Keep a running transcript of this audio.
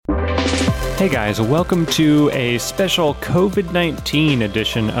Hey guys, welcome to a special COVID-19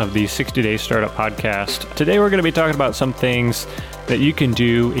 edition of the 60-Day Startup Podcast. Today we're going to be talking about some things that you can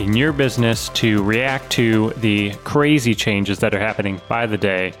do in your business to react to the crazy changes that are happening by the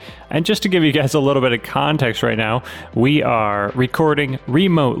day. And just to give you guys a little bit of context right now, we are recording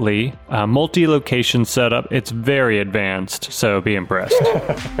remotely, multi-location setup. It's very advanced, so be impressed.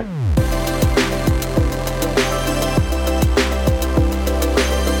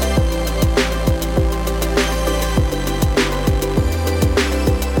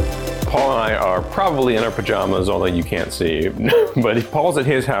 Probably in our pajamas, although you can't see. But Paul's at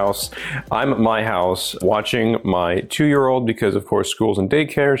his house. I'm at my house watching my 2-year-old because, of course, schools and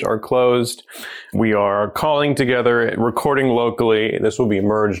daycares are closed. We are calling together, recording locally. This will be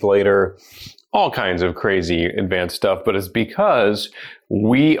merged later. All kinds of crazy advanced stuff, but it's because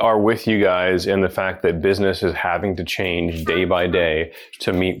we are with you guys in the fact that business is having to change day by day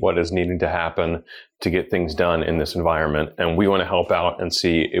to meet what is needing to happen to get things done in this environment. And we want to help out and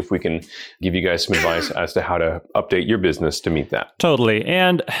see if we can give you guys some advice as to how to update your business to meet that. Totally.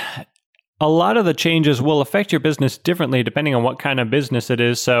 And a lot of the changes will affect your business differently depending on what kind of business it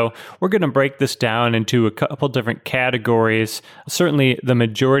is. So we're going to break this down into a couple different categories. Certainly, the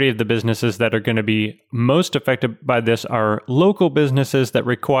majority of the businesses that are going to be most affected by this are local businesses that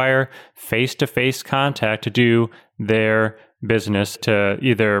require face-to-face contact to do their business, to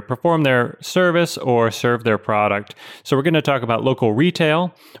either perform their service or serve their product. So we're going to talk about local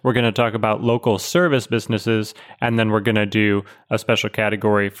retail, we're going to talk about local service businesses, and then we're going to do a special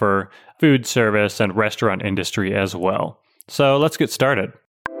category for food service and restaurant industry as well. So let's get started.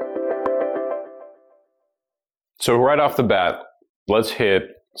 So right off the bat, let's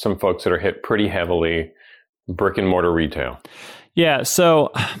hit some folks that are hit pretty heavily, brick and mortar retail. Yeah,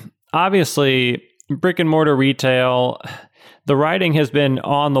 so obviously brick and mortar retail, the writing has been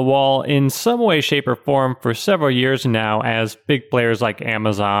on the wall in some way, shape, or form for several years now as big players like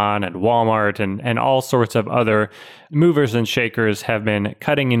Amazon and Walmart and all sorts of other movers and shakers have been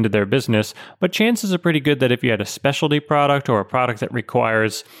cutting into their business. But chances are pretty good that if you had a specialty product or a product that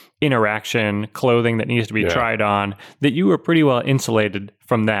requires interaction, clothing that needs to be tried on, that you were pretty well insulated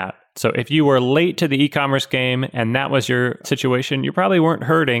from that. So if you were late to the e-commerce game and that was your situation, you probably weren't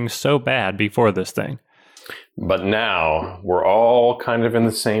hurting so bad before this thing. But now we're all kind of in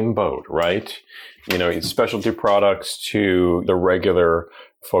the same boat, right? You know, specialty products to the regular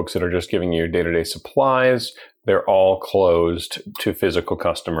folks that are just giving you day-to-day supplies, they're all closed to physical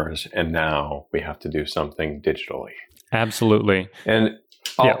customers. And now we have to do something digitally. Absolutely. And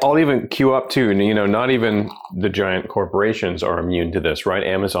I'll even queue up too, you know, not even the giant corporations are immune to this, right?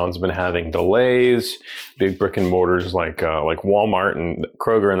 Amazon's been having delays. Big brick and mortars like Walmart and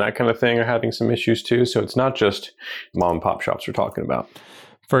Kroger and that kind of thing are having some issues too. So it's not just mom and pop shops we're talking about.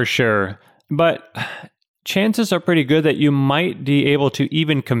 For sure. But chances are pretty good that you might be able to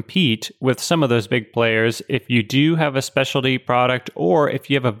even compete with some of those big players if you do have a specialty product or if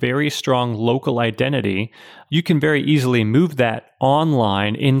you have a very strong local identity. You can very easily move that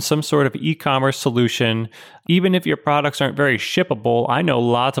online in some sort of e-commerce solution. Even if your products aren't very shippable, I know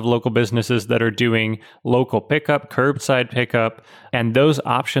lots of local businesses that are doing local pickup, curbside pickup, and those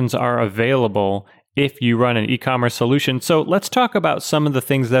options are available if you run an e-commerce solution. So let's talk about some of the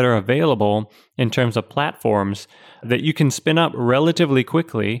things that are available in terms of platforms that you can spin up relatively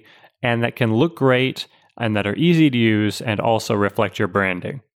quickly and that can look great and that are easy to use and also reflect your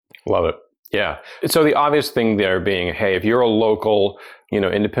branding. Love it. Yeah. So the obvious thing there being, hey, if you're a local, you know,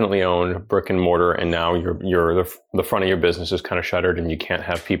 independently owned brick and mortar, and now the front of your business is kind of shuttered and you can't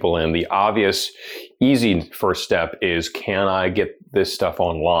have people in, the obvious, easy first step is, can I get this stuff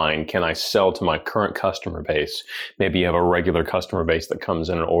online? Can I sell to my current customer base? Maybe you have a regular customer base that comes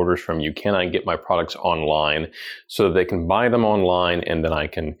in and orders from you. Can I get my products online so that they can buy them online and then I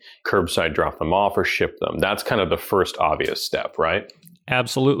can curbside drop them off or ship them? That's kind of the first obvious step, right?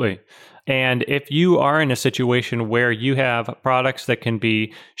 Absolutely. And if you are in a situation where you have products that can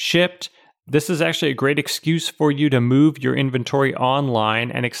be shipped, this is actually a great excuse for you to move your inventory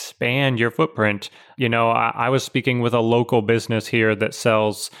online and expand your footprint. You know, I was speaking with a local business here that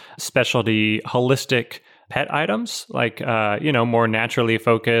sells specialty holistic pet items, like, more naturally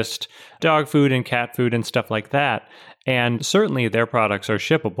focused dog food and cat food and stuff like that. And certainly their products are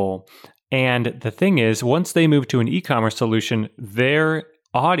shippable. And the thing is, once they move to an e-commerce solution, their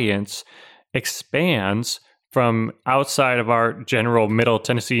audience expands from outside of our general Middle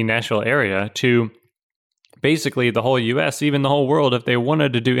Tennessee, Nashville area to basically the whole US, even the whole world, if they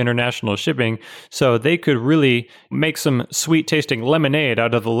wanted to do international shipping. So they could really make some sweet tasting lemonade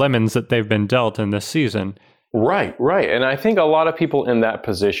out of the lemons that they've been dealt in this season. Right, right. And I think a lot of people in that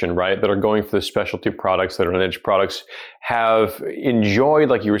position, right, that are going for the specialty products, that are niche products, have enjoyed,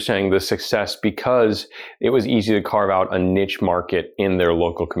 like you were saying, the success because it was easy to carve out a niche market in their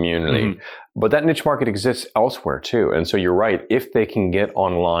local community. Mm-hmm. But that niche market exists elsewhere too. And so you're right. If they can get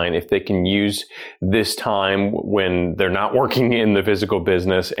online, if they can use this time when they're not working in the physical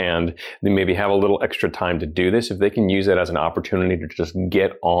business and they maybe have a little extra time to do this, if they can use it as an opportunity to just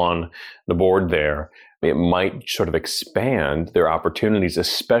get on the board there, it might sort of expand their opportunities,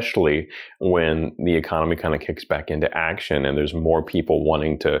 especially when the economy kind of kicks back into action and there's more people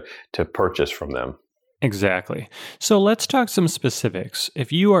wanting to purchase from them. Exactly. So let's talk some specifics.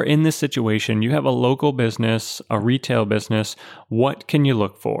 If you are in this situation, you have a local business, a retail business, what can you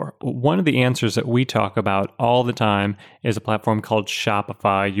look for? One of the answers that we talk about all the time is a platform called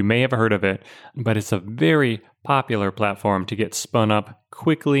Shopify. You may have heard of it, but it's a very popular platform to get spun up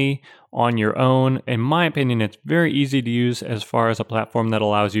quickly on your own. In my opinion, it's very easy to use as far as a platform that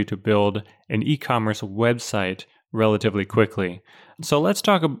allows you to build an e-commerce website relatively quickly. So let's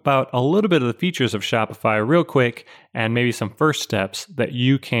talk about a little bit of the features of Shopify real quick and maybe some first steps that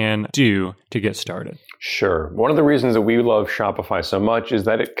you can do to get started. Sure. One of the reasons that we love Shopify so much is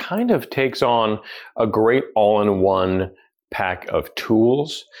that it kind of takes on a great all-in-one pack of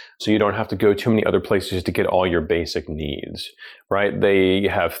tools, so you don't have to go too many other places to get all your basic needs, right? They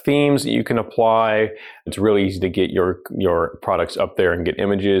have themes that you can apply. It's really easy to get your products up there and get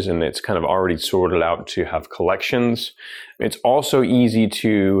images, and it's kind of already sorted out to have collections. It's also easy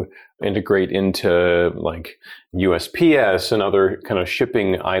to integrate into like USPS and other kind of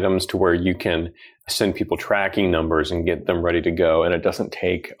shipping items to where you can send people tracking numbers and get them ready to go. And it doesn't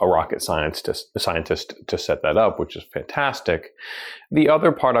take a rocket scientist to set that up, which is fantastic. The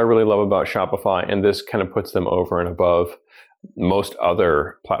other part I really love about Shopify, and this kind of puts them over and above most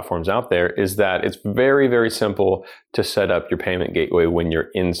other platforms out there, is that it's very, very simple to set up your payment gateway when you're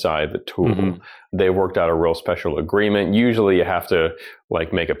inside the tool. Mm-hmm. They worked out a real special agreement. Usually you have to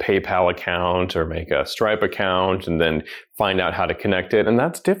like make a PayPal account or make a Stripe account and then find out how to connect it. And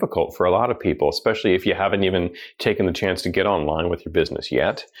that's difficult for a lot of people, especially if you haven't even taken the chance to get online with your business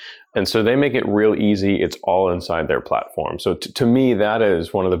yet. And so they make it real easy. It's all inside their platform. So to me, that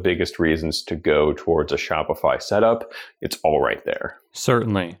is one of the biggest reasons to go towards a Shopify setup. It's all right there.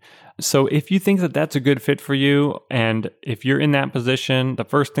 Certainly. So if you think that that's a good fit for you, and if you're in that position, the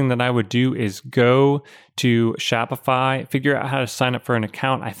first thing that I would do is go to Shopify, figure out how to sign up for an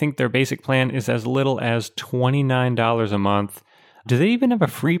account. I think their basic plan is as little as $29 a month. Do they even have a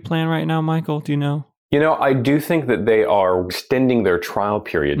free plan right now, Michael? Do you know? You know, I do think that they are extending their trial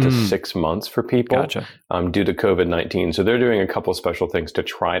period to 6 months for people. Gotcha. Due to COVID-19. So they're doing a couple of special things to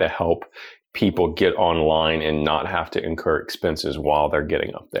try to help people get online and not have to incur expenses while they're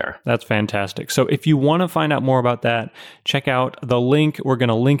getting up there. That's fantastic. So if you want to find out more about that, check out the link. We're going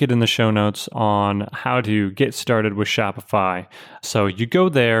to link it in the show notes on how to get started with Shopify. So you go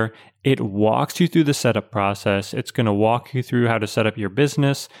there. It walks you through the setup process. It's going to walk you through how to set up your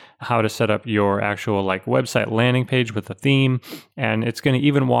business, how to set up your actual like website landing page with a theme, and it's going to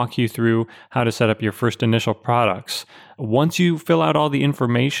even walk you through how to set up your first initial products. Once you fill out all the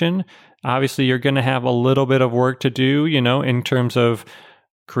information, obviously you're going to have a little bit of work to do, in terms of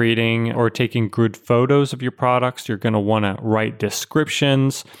creating or taking good photos of your products. You're going to want to write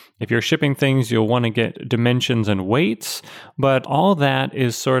descriptions. If you're shipping things, you'll want to get dimensions and weights, but all that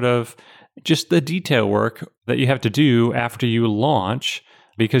is sort of just the detail work that you have to do after you launch,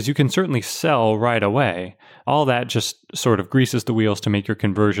 because you can certainly sell right away. All that just sort of greases the wheels to make your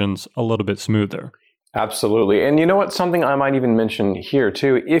conversions a little bit smoother. Absolutely. And you know what? Something I might even mention here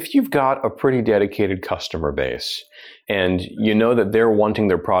too, if you've got a pretty dedicated customer base and you know that they're wanting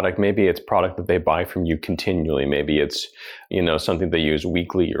their product, maybe it's product that they buy from you continually, maybe it's, something they use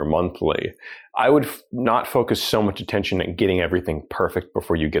weekly or monthly, I would not focus so much attention at getting everything perfect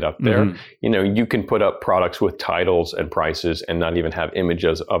before you get up there. Mm-hmm. You can put up products with titles and prices and not even have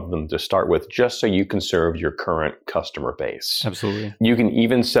images of them to start with, just so you can serve your current customer base. Absolutely. You can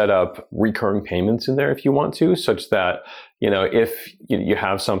even set up recurring payments in there if you want to, such that, if you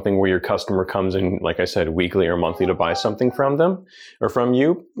have something where your customer comes in, like I said, weekly or monthly to buy something from them or from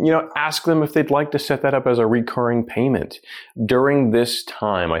you, ask them if they'd like to set that up as a recurring payment. During this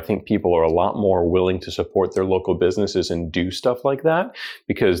time, I think people are a lot more willing to support their local businesses and do stuff like that,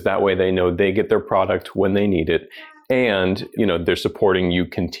 because that way they know they get their product when they need it. And, they're supporting you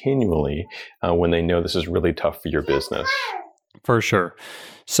continually when they know this is really tough for your business. For sure.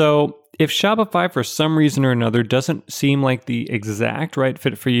 So if Shopify, for some reason or another, doesn't seem like the exact right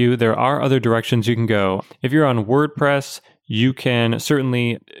fit for you, there are other directions you can go. If you're on WordPress, You can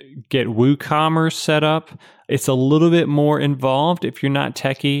certainly get WooCommerce set up. It's a little bit more involved if you're not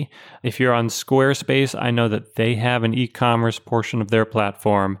techie. If you're on Squarespace, I know that they have an e-commerce portion of their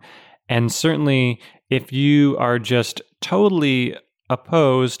platform. And certainly, if you are just totally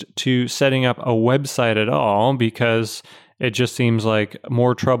opposed to setting up a website at all because it just seems like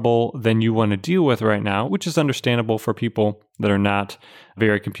more trouble than you want to deal with right now, which is understandable for people that are not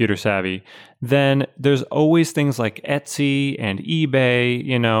very computer savvy, then there's always things like Etsy and eBay,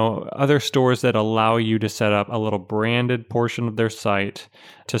 other stores that allow you to set up a little branded portion of their site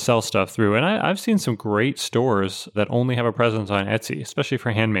to sell stuff through. And I've seen some great stores that only have a presence on Etsy, especially for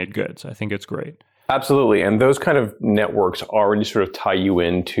handmade goods. I think it's great. Absolutely. And those kind of networks already sort of tie you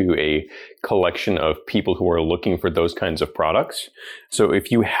into a collection of people who are looking for those kinds of products. So if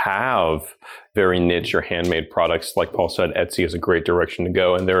you have very niche or handmade products, like Paul said, Etsy is a great direction to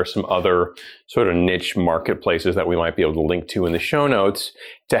go. And there are some other sort of niche marketplaces that we might be able to link to in the show notes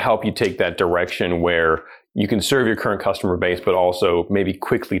to help you take that direction where you can serve your current customer base, but also maybe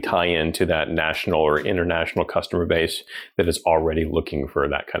quickly tie into that national or international customer base that is already looking for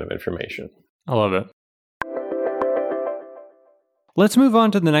that kind of information. I love it. Let's move on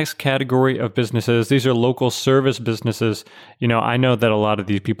to the next category of businesses. These are local service businesses. I know that a lot of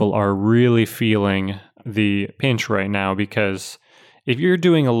these people are really feeling the pinch right now because if you're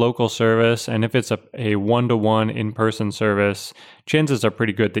doing a local service and if it's a one-to-one in-person service, chances are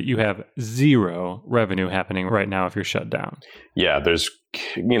pretty good that you have zero revenue happening right now if you're shut down. Yeah,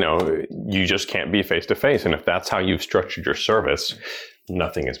 you just can't be face-to-face. And if that's how you've structured your service,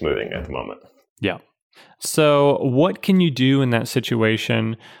 nothing is moving at the moment. Yeah. So what can you do in that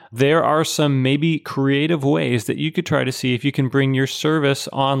situation? There are some maybe creative ways that you could try to see if you can bring your service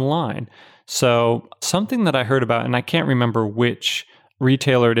online. So something that I heard about, and I can't remember which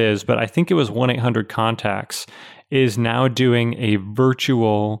retailer it is, but I think it was 1-800-CONTACTS, is now doing a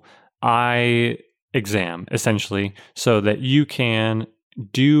virtual eye exam, essentially, so that you can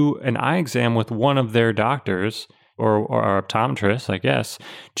do an eye exam with one of their doctors or optometrists, I guess,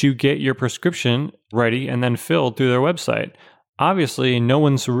 to get your prescription ready and then filled through their website. Obviously, no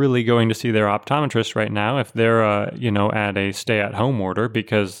one's really going to see their optometrist right now if they're, at a stay-at-home order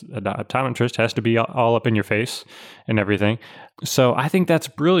because the optometrist has to be all up in your face and everything. So I think that's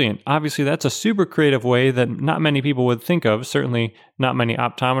brilliant. Obviously, that's a super creative way that not many people would think of. Certainly not many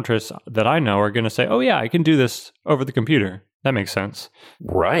optometrists that I know are going to say, oh yeah, I can do this over the computer. That makes sense.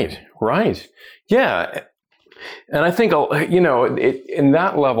 Right. Yeah. And I think, in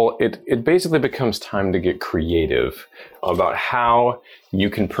that level, it basically becomes time to get creative about how you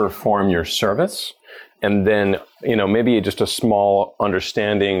can perform your service. And then, maybe just a small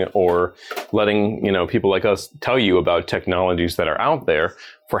understanding or letting, people like us tell you about technologies that are out there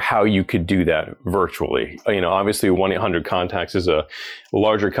for how you could do that virtually. Obviously 1-800-CONTACTS is a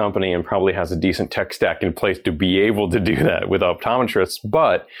larger company and probably has a decent tech stack in place to be able to do that with optometrists.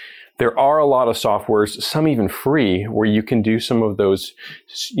 But there are a lot of softwares, some even free, where you can do some of those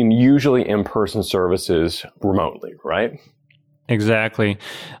usually in-person services remotely, right? Exactly.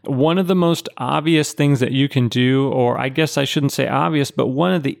 One of the most obvious things that you can do, or I guess I shouldn't say obvious, but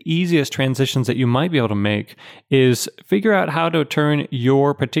one of the easiest transitions that you might be able to make is figure out how to turn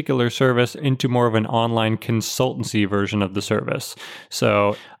your particular service into more of an online consultancy version of the service.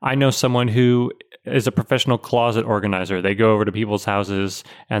 So I know someone who is a professional closet organizer. They go over to people's houses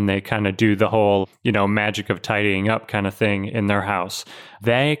and they kind of do the whole, magic of tidying up kind of thing in their house.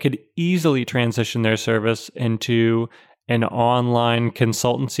 They could easily transition their service into an online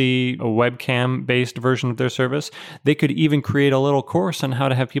consultancy, a webcam-based version of their service. They could even create a little course on how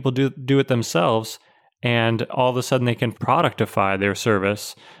to have people do it themselves, and all of a sudden they can productify their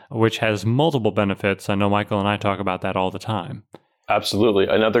service, which has multiple benefits. I know Michael and I talk about that all the time. Absolutely.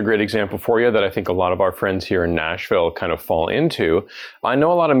 Another great example for you that I think a lot of our friends here in Nashville kind of fall into. I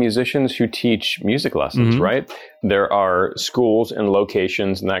know a lot of musicians who teach music lessons, right? There are schools and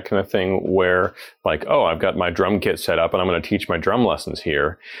locations and that kind of thing where I've got my drum kit set up and I'm going to teach my drum lessons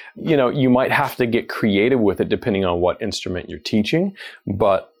here. You might have to get creative with it depending on what instrument you're teaching,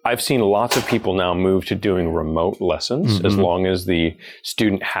 but I've seen lots of people now move to doing remote lessons as long as the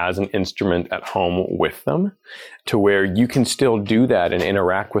student has an instrument at home with them, to where you can still do that and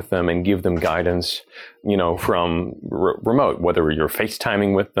interact with them and give them guidance, from remote, whether you're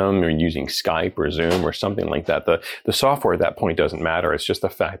FaceTiming with them or using Skype or Zoom or something like that. The software at that point doesn't matter. It's just the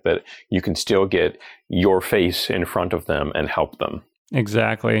fact that you can still get your face in front of them and help them.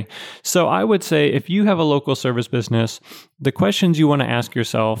 Exactly. So I would say if you have a local service business, the questions you want to ask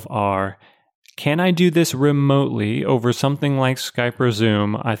yourself are, can I do this remotely over something like Skype or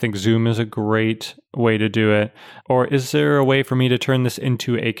Zoom? I think Zoom is a great way to do it. Or is there a way for me to turn this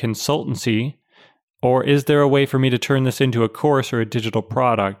into a consultancy? Or is there a way for me to turn this into a course or a digital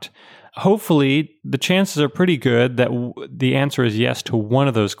product? Hopefully, the chances are pretty good that the answer is yes to one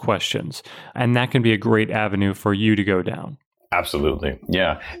of those questions. And that can be a great avenue for you to go down. Absolutely.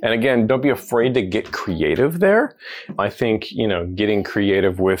 Yeah. And again, don't be afraid to get creative there. I think, getting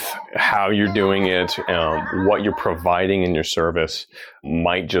creative with how you're doing it, what you're providing in your service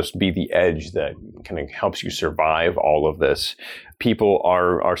might just be the edge that kind of helps you survive all of this. People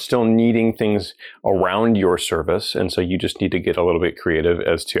are still needing things around your service. And so you just need to get a little bit creative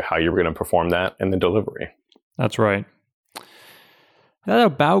as to how you're going to perform that in the delivery. That's right. That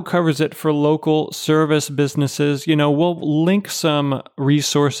about covers it for local service businesses. We'll link some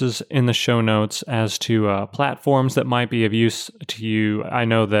resources in the show notes as to platforms that might be of use to you. I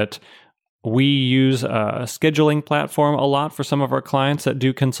know that we use a scheduling platform a lot for some of our clients that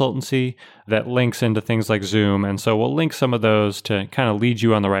do consultancy that links into things like Zoom. And so we'll link some of those to kind of lead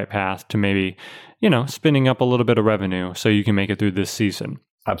you on the right path to maybe, spinning up a little bit of revenue so you can make it through this season.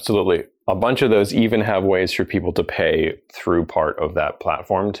 Absolutely. A bunch of those even have ways for people to pay through part of that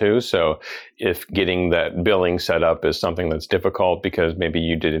platform too. So if getting that billing set up is something that's difficult because maybe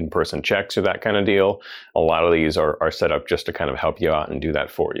you did in-person checks or that kind of deal, a lot of these are set up just to kind of help you out and do that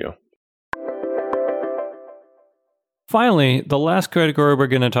for you. Finally, the last category we're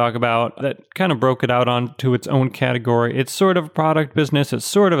going to talk about that kind of broke it out onto its own category. It's sort of a product business. It's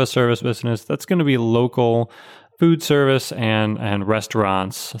sort of a service business. That's going to be local food service and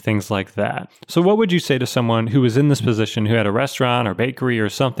restaurants, things like that. So what would you say to someone who was in this position, who had a restaurant or bakery or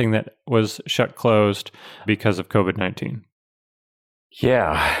something that was shut closed because of COVID-19?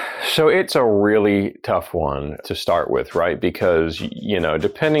 Yeah. So it's a really tough one to start with, right? Because,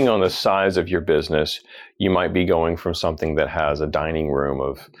 depending on the size of your business, you might be going from something that has a dining room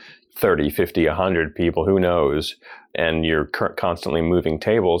of 30, 50, 100 people, who knows, and you're constantly moving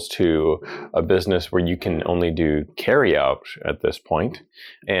tables to a business where you can only do carry out at this point.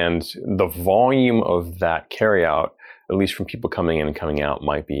 And the volume of that carry out, at least from people coming in and coming out,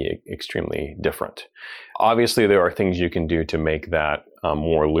 might be extremely different. Obviously, there are things you can do to make that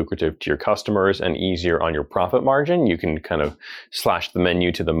more lucrative to your customers and easier on your profit margin. You can kind of slash the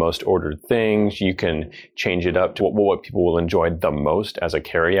menu to the most ordered things. You can change it up to what people will enjoy the most as a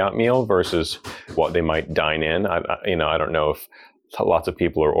carry-out meal versus what they might dine in. I don't know if lots of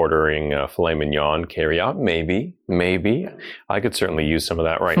people are ordering filet mignon carry-out. Maybe. I could certainly use some of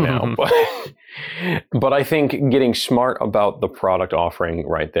that right now. But I think getting smart about the product offering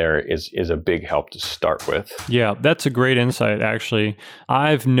right there is a big help to start with. Yeah, that's a great insight, actually.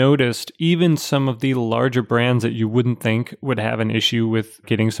 I've noticed even some of the larger brands that you wouldn't think would have an issue with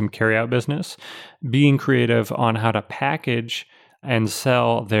getting some carry-out business, being creative on how to package and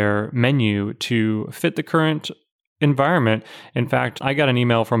sell their menu to fit the current environment. In fact, I got an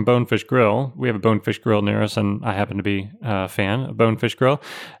email from Bonefish Grill. We have a Bonefish Grill near us, and I happen to be a fan of Bonefish Grill.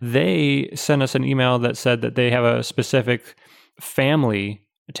 They sent us an email that said that they have a specific family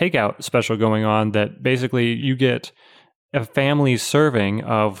takeout special going on that basically you get a family serving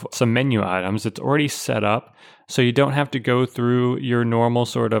of some menu items. It's already set up, so you don't have to go through your normal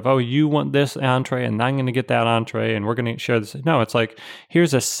sort of, oh, you want this entree and I'm going to get that entree and we're going to share this. No, it's like,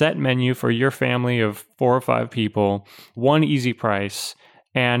 here's a set menu for your family of 4 or 5 people, one easy price.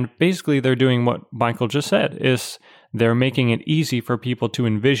 And basically they're doing what Michael just said, is they're making it easy for people to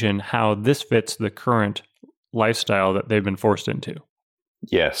envision how this fits the current lifestyle that they've been forced into.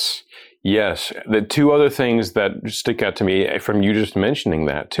 Yes. The two other things that stick out to me from you just mentioning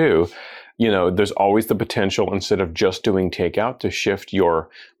that too, there's always the potential, instead of just doing takeout, to shift your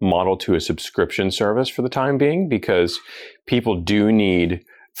model to a subscription service for the time being, because people do need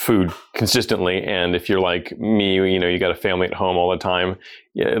food consistently. And if you're like me, you got a family at home all the time,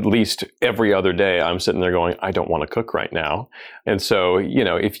 at least every other day, I'm sitting there going, I don't want to cook right now. And so,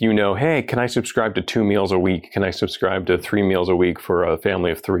 if hey, can I subscribe to 2 meals a week? Can I subscribe to 3 meals a week for a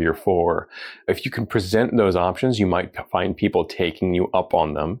family of 3 or 4? If you can present those options, you might find people taking you up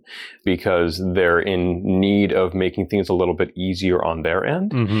on them because they're in need of making things a little bit easier on their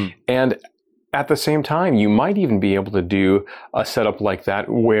end. Mm-hmm. And at the same time, you might even be able to do a setup like that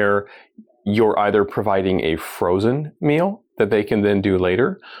where you're either providing a frozen meal that they can then do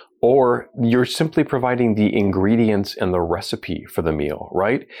later, or you're simply providing the ingredients and the recipe for the meal,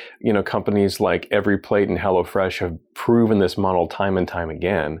 right? Companies like Every Plate and HelloFresh have proven this model time and time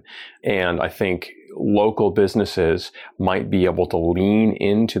again. And I think local businesses might be able to lean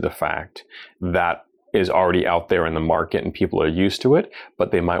into the fact that is already out there in the market and people are used to it,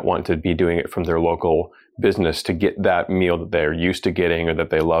 but they might want to be doing it from their local business to get that meal that they're used to getting or that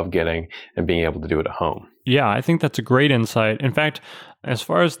they love getting and being able to do it at home. Yeah, I think that's a great insight. In fact, as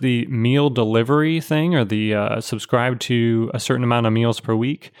far as the meal delivery thing or the subscribe to a certain amount of meals per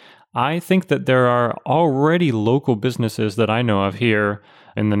week, I think that there are already local businesses that I know of here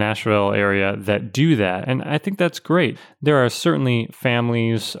in the Nashville area that do that. And I think that's great. There are certainly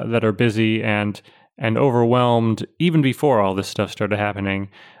families that are busy and overwhelmed even before all this stuff started happening.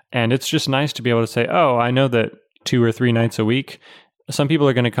 And it's just nice to be able to say, oh, I know that 2 or 3 nights a week, some people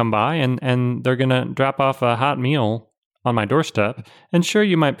are going to come by and they're going to drop off a hot meal on my doorstep. And sure,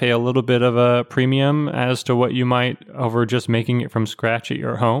 you might pay a little bit of a premium as to what you might over just making it from scratch at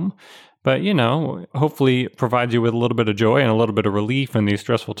your home. But, hopefully it provides you with a little bit of joy and a little bit of relief in these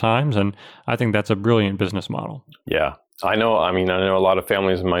stressful times. And I think that's a brilliant business model. Yeah. I know a lot of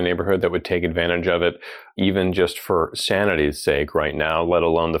families in my neighborhood that would take advantage of it, even just for sanity's sake right now, let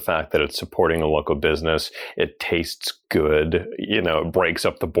alone the fact that it's supporting a local business. It tastes good, it breaks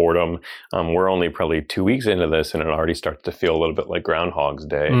up the boredom. We're only probably 2 weeks into this and it already starts to feel a little bit like Groundhog's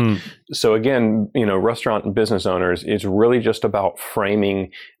Day. So again, restaurant and business owners, it's really just about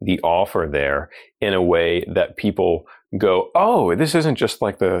framing the offer there in a way that people go, oh, this isn't just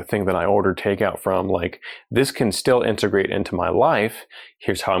like the thing that I ordered takeout from. Like, this can still integrate into my life.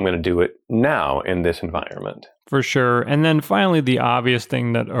 Here's how I'm going to do it now in this environment. For sure. And then finally, the obvious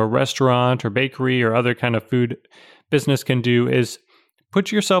thing that a restaurant or bakery or other kind of food business can do is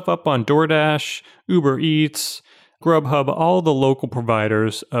put yourself up on DoorDash, Uber Eats, Grubhub, all the local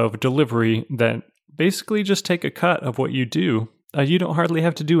providers of delivery that basically just take a cut of what you do. You don't hardly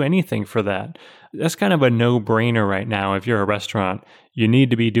have to do anything for that. That's kind of a no-brainer right now. If you're a restaurant, you need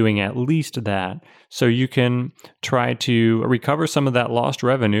to be doing at least that so you can try to recover some of that lost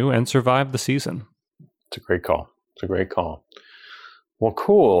revenue and survive the season. It's a great call. Well,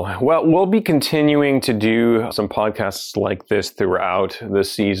 cool. Well, we'll be continuing to do some podcasts like this throughout the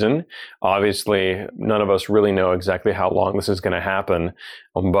season. Obviously, none of us really know exactly how long this is going to happen.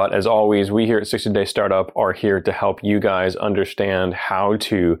 But as always, we here at 60 Day Startup are here to help you guys understand how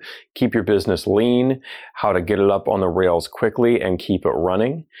to keep your business lean, how to get it up on the rails quickly and keep it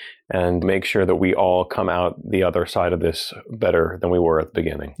running, and make sure that we all come out the other side of this better than we were at the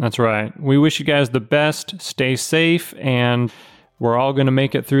beginning. That's right. We wish you guys the best. Stay safe, and we're all going to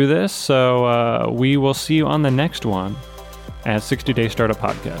make it through this. So we will see you on the next one at 60 Day Startup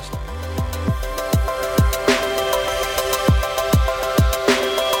Podcast.